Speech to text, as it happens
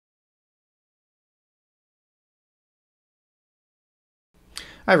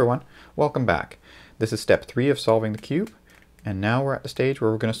Hi everyone, welcome back. This is step 3 of solving the cube, and now we're at the stage where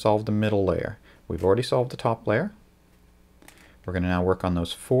we're going to solve the middle layer. We've already solved the top layer. We're going to now work on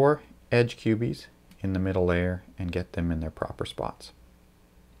those 4 edge cubies in the middle layer and get them in their proper spots.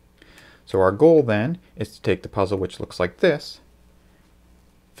 So our goal then is to take the puzzle which looks like this,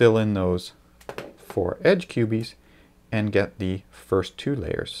 fill in those 4 edge cubies, and get the first 2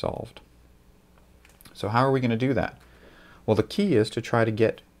 layers solved. So how are we going to do that? Well, the key is to try to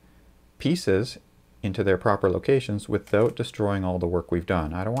get pieces into their proper locations without destroying all the work we've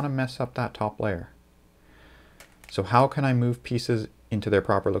done. I don't want to mess up that top layer. So how can I move pieces into their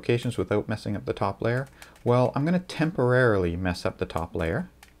proper locations without messing up the top layer? Well, I'm going to temporarily mess up the top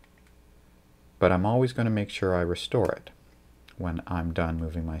layer, but I'm always going to make sure I restore it when I'm done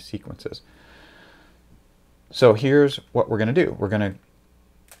moving my sequences. So here's what we're going to do. We're going to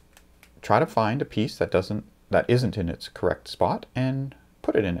try to find a piece that isn't in its correct spot and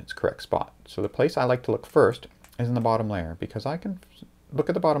put it in its correct spot. So the place I like to look first is in the bottom layer, because I can look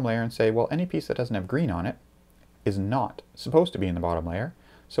at the bottom layer and say, well, any piece that doesn't have green on it is not supposed to be in the bottom layer,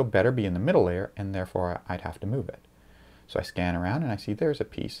 so better be in the middle layer, and therefore I'd have to move it. So I scan around and I see there's a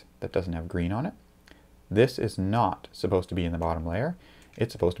piece that doesn't have green on it. This is not supposed to be in the bottom layer.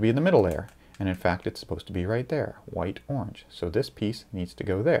 It's supposed to be in the middle layer, and in fact it's supposed to be right there, white orange. So this piece needs to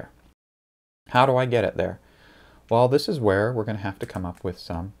go there. How do I get it there? Well, this is where we're going to have to come up with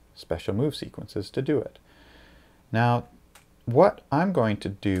some special move sequences to do it. Now, what I'm going to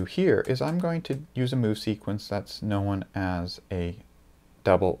do here is I'm going to use a move sequence that's known as a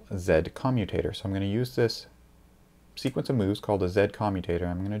double Z commutator. So I'm going to use this sequence of moves called a Z commutator.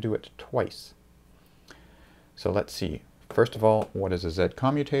 I'm going to do it twice. So let's see. First of all, what is a Z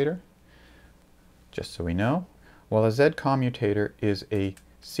commutator? Just so we know. Well, a Z commutator is a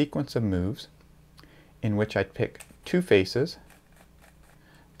sequence of moves in which I pick 2 faces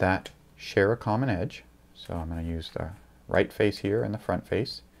that share a common edge. So I'm going to use the right face here and the front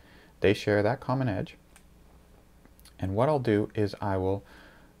face. They share that common edge. And what I'll do is I will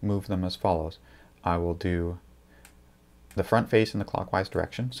move them as follows. I will do the front face in the clockwise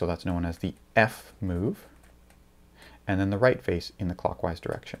direction, so that's known as the F move, and then the right face in the clockwise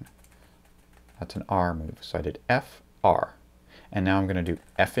direction. That's an R move. So I did F, R. And now I'm going to do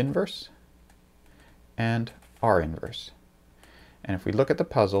F inverse and R inverse. And if we look at the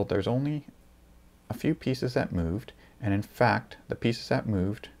puzzle, there's only a few pieces that moved, and in fact the pieces that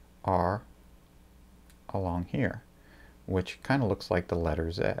moved are along here, which kind of looks like the letter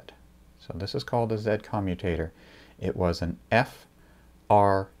Z. So this is called a Z commutator. It was an F,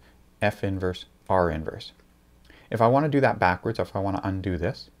 R, F inverse, R inverse. If I want to do that backwards, if I want to undo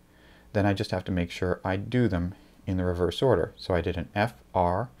this, then I just have to make sure I do them in the reverse order. So I did an F,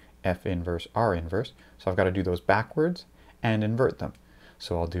 R, F inverse, R inverse. So I've got to do those backwards and invert them.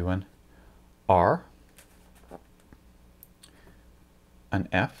 So I'll do an R, an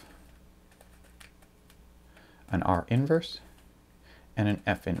F, an R inverse, and an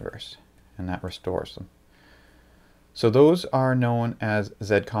F inverse. And that restores them. So those are known as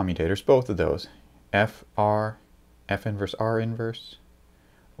Z commutators, both of those. F, R, F inverse, R inverse,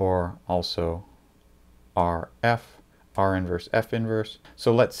 or also R, F, R inverse, F inverse.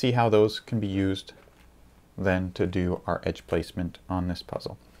 So let's see how those can be used then to do our edge placement on this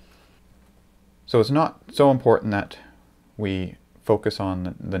puzzle. So it's not so important that we focus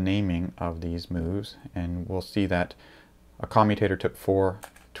on the naming of these moves, and we'll see that a commutator took 4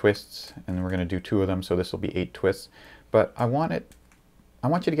 twists, and we're going to do 2 of them, so this will be 8 twists. But I want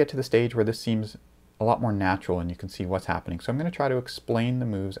you to get to the stage where this seems a lot more natural and you can see what's happening. So I'm going to try to explain the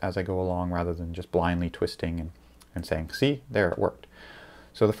moves as I go along rather than just blindly twisting and saying, see, there, it worked.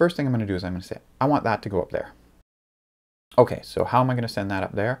 So the first thing I'm going to do is I'm going to say, I want that to go up there. Okay, so how am I going to send that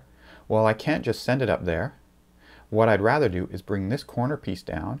up there? Well, I can't just send it up there. What I'd rather do is bring this corner piece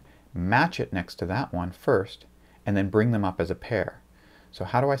down, match it next to that one first, and then bring them up as a pair. So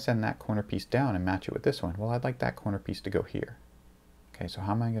how do I send that corner piece down and match it with this one? Well, I'd like that corner piece to go here. Okay, so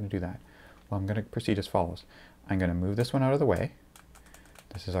how am I going to do that? Well, I'm going to proceed as follows. I'm going to move this one out of the way.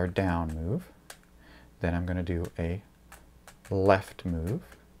 This is our down move. Then I'm going to do a left move.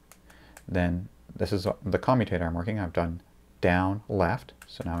 Then this is the commutator I'm working. I've done down, left.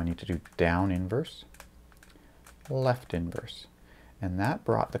 So now I need to do down inverse, left inverse. And that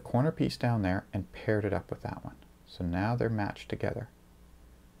brought the corner piece down there and paired it up with that one. So now they're matched together.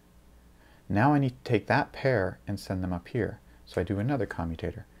 Now I need to take that pair and send them up here. So I do another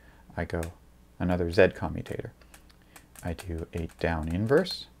commutator. I go another Z commutator. I do a down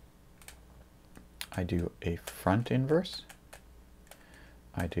inverse. I do a front inverse.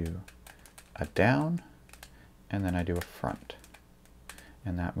 I do a down, and then I do a front.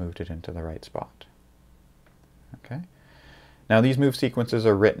 and that moved it into the right spot. Okay. Now these move sequences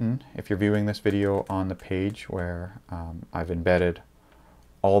are written, if you're viewing this video, on the page where I've embedded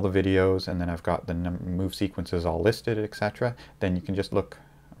all the videos, and then I've got the move sequences all listed, etc. Then you can just look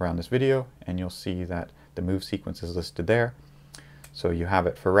around this video and you'll see that the move sequence is listed there. So you have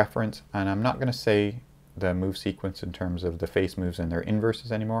it for reference, and I'm not going to say the move sequence in terms of the face moves and their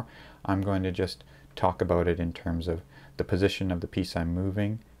inverses anymore. I'm going to just talk about it in terms of the position of the piece I'm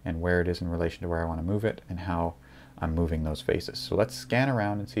moving and where it is in relation to where I want to move it and how I'm moving those faces. So let's scan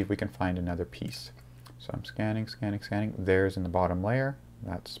around and see if we can find another piece. So I'm scanning, scanning, scanning. There's in the bottom layer.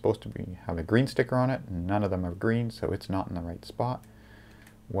 That's supposed to have a green sticker on it. None of them are green, so it's not in the right spot.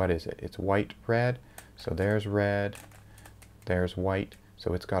 What is it? It's white, red. So there's red, there's white,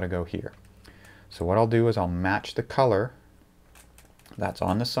 so it's got to go here. So what I'll do is I'll match the color that's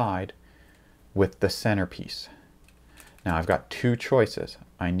on the side with the center piece. Now I've got two choices.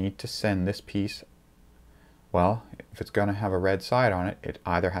 I need to send this piece, well, if it's going to have a red side on it, it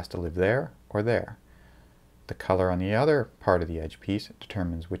either has to live there or there. The color on the other part of the edge piece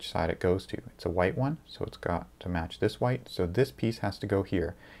determines which side it goes to. It's a white one, so it's got to match this white. So this piece has to go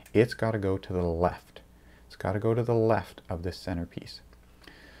here. It's got to go to the left. It's got to go to the left of this center piece.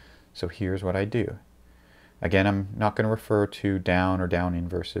 So here's what I do. Again, I'm not going to refer to down or down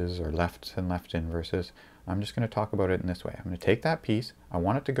inverses or lefts and left inverses. I'm just going to talk about it in this way. I'm going to take that piece. I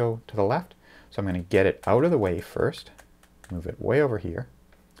want it to go to the left, so I'm going to get it out of the way first, move it way over here,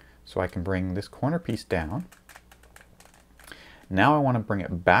 so I can bring this corner piece down. Now I want to bring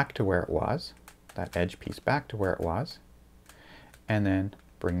it back to where it was, that edge piece back to where it was, and then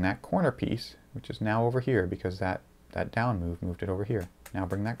bring that corner piece, which is now over here because that down move moved it over here. Now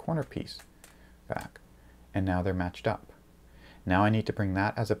bring that corner piece back, and now they're matched up. Now I need to bring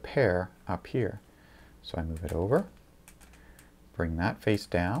that as a pair up here. So I move it over, bring that face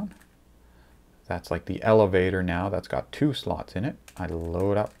down. That's like the elevator now. That's got two slots in it. I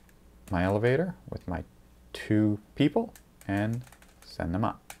load up my elevator with my two people and send them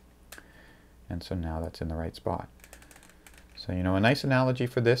up. And so now that's in the right spot. So, you know, a nice analogy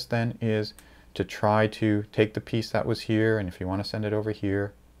for this then is to try to take the piece that was here, and if you want to send it over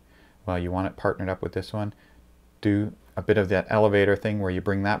here, well, you want it partnered up with this one, do a bit of that elevator thing where you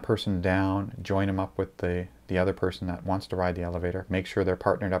bring that person down, join them up with the other person that wants to ride the elevator. Make sure they're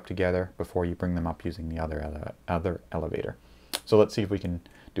partnered up together before you bring them up using the other elevator. So let's see if we can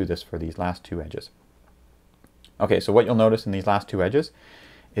do this for these last two edges. Okay, so what you'll notice in these last two edges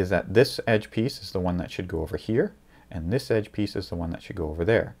is that this edge piece is the one that should go over here, and this edge piece is the one that should go over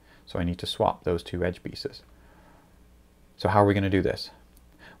there. So I need to swap those two edge pieces. So how are we going to do this?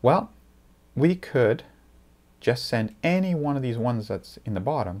 Well, we could just send any one of these ones that's in the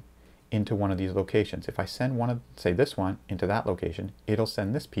bottom into one of these locations. If I send one of, say this one, into that location, it'll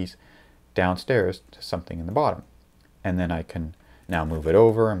send this piece downstairs to something in the bottom. And then I can now move it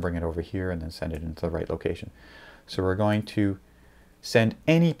over and bring it over here and then send it into the right location. So we're going to send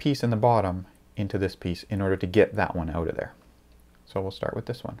any piece in the bottom into this piece in order to get that one out of there. So we'll start with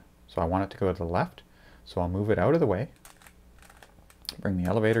this one. So I want it to go to the left, so I'll move it out of the way, bring the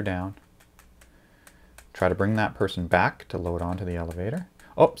elevator down, try to bring that person back to load onto the elevator.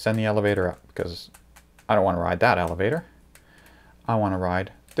 Oh, send the elevator up because I don't want to ride that elevator. I want to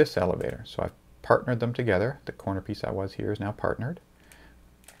ride this elevator. So I've partnered them together. The corner piece that was here is now partnered.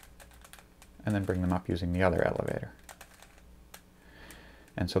 And then bring them up using the other elevator.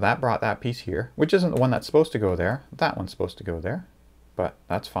 And so that brought that piece here, which isn't the one that's supposed to go there. That one's supposed to go there, but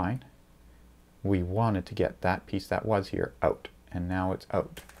that's fine. We wanted to get that piece that was here out, and now it's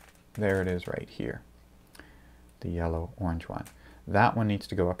out. There it is right here. The yellow orange one. That one needs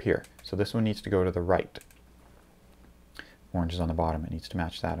to go up here. So this one needs to go to the right. Orange is on the bottom. It needs to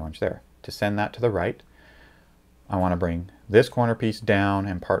match that orange there. To send that to the right, I want to bring this corner piece down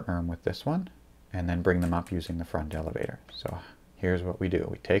and partner them with this one, and then bring them up using the front elevator. So here's what we do.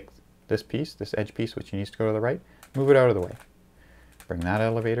 We take this piece, this edge piece, which needs to go to the right, move it out of the way. Bring that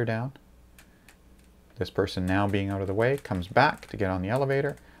elevator down. This person now being out of the way comes back to get on the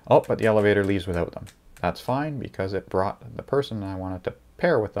elevator. Oh, but the elevator leaves without them. That's fine because it brought the person I wanted to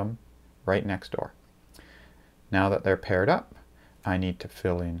pair with them right next door. Now that they're paired up, I need to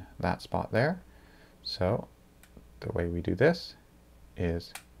fill in that spot there. So the way we do this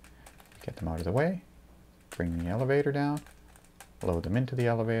is get them out of the way, bring the elevator down, load them into the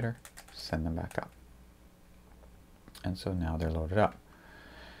elevator, send them back up. And so now they're loaded up.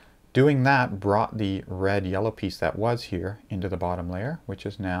 Doing that brought the red yellow piece that was here into the bottom layer, which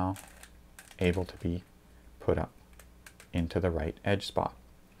is now able to be put up into the right edge spot.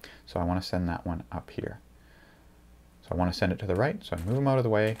 So I want to send that one up here. So So I want to send it to the right, so I move them out of the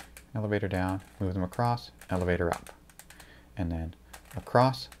way, elevator down, move them across, elevator up. And then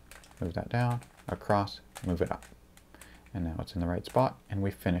across, move that down, across, move it up. And now it's in the right spot, and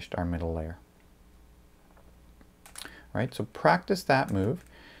we've finished our middle layer. Right, so practice that move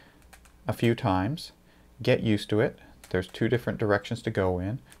a few times, get used to it. There's two different directions to go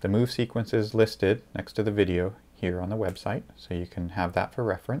in. The move sequence is listed next to the video here on the website, so you can have that for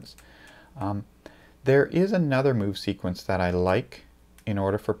reference. There is another move sequence that I like in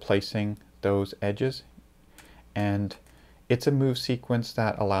order for placing those edges, and it's a move sequence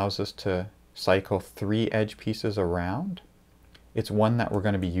that allows us to cycle 3 edge pieces around. It's one that we're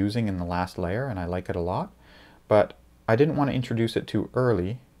going to be using in the last layer, and I like it a lot, but I didn't want to introduce it too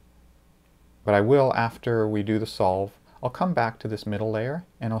early, but I will after we do the solve. I'll come back to this middle layer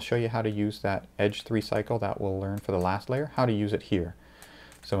and I'll show you how to use that edge 3 cycle that we'll learn for the last layer, how to use it here.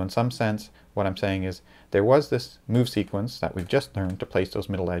 So in some sense, what I'm saying is there was this move sequence that we've just learned to place those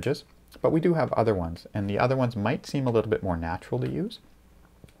middle edges, but we do have other ones, and the other ones might seem a little bit more natural to use.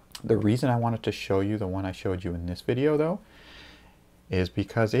 The reason I wanted to show you the one I showed you in this video, though, is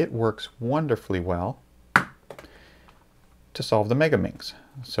because it works wonderfully well to solve the Megaminx.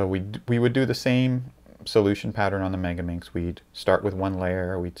 So we would do the same solution pattern on the Megaminx. We'd start with one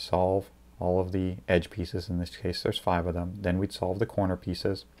layer, we'd solve all of the edge pieces, in this case there's 5 of them, then we'd solve the corner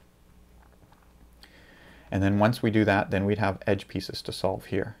pieces. And then once we do that, then we'd have edge pieces to solve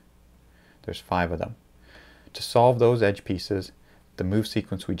here. There's 5 of them. To solve those edge pieces, the move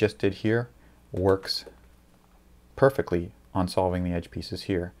sequence we just did here works perfectly on solving the edge pieces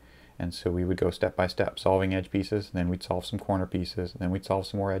here. And so we would go step by step, solving edge pieces, then we'd solve some corner pieces, and then we'd solve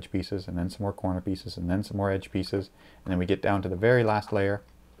some more edge pieces, and then some more corner pieces, and then some more edge pieces, and then we get down to the very last layer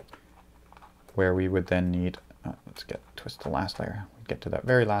where we would then need, twist the last layer, we get to that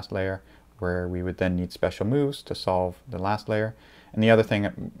very last layer where we would then need special moves to solve the last layer. And the other thing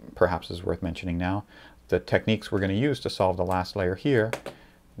that perhaps is worth mentioning now, the techniques we're going to use to solve the last layer here,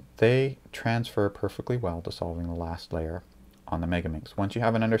 they transfer perfectly well to solving the last layer on the Megaminx. Once you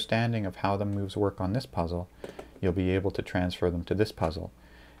have an understanding of how the moves work on this puzzle, you'll be able to transfer them to this puzzle.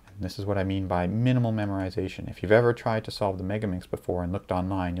 And this is what I mean by minimal memorization. If you've ever tried to solve the Megaminx before and looked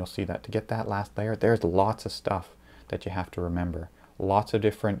online, you'll see that to get that last layer, there's lots of stuff that you have to remember. Lots of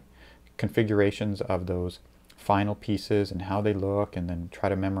different configurations of those final pieces and how they look, and then try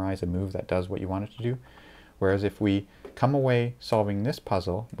to memorize a move that does what you want it to do. Whereas if we come away solving this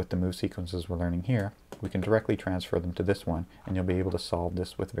puzzle with the move sequences we're learning here, we can directly transfer them to this one, and you'll be able to solve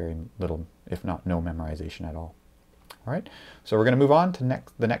this with very little, if not no, memorization at all. All right, so we're going to move on to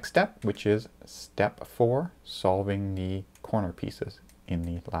the next step, which is step 4, solving the corner pieces in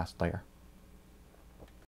the last layer.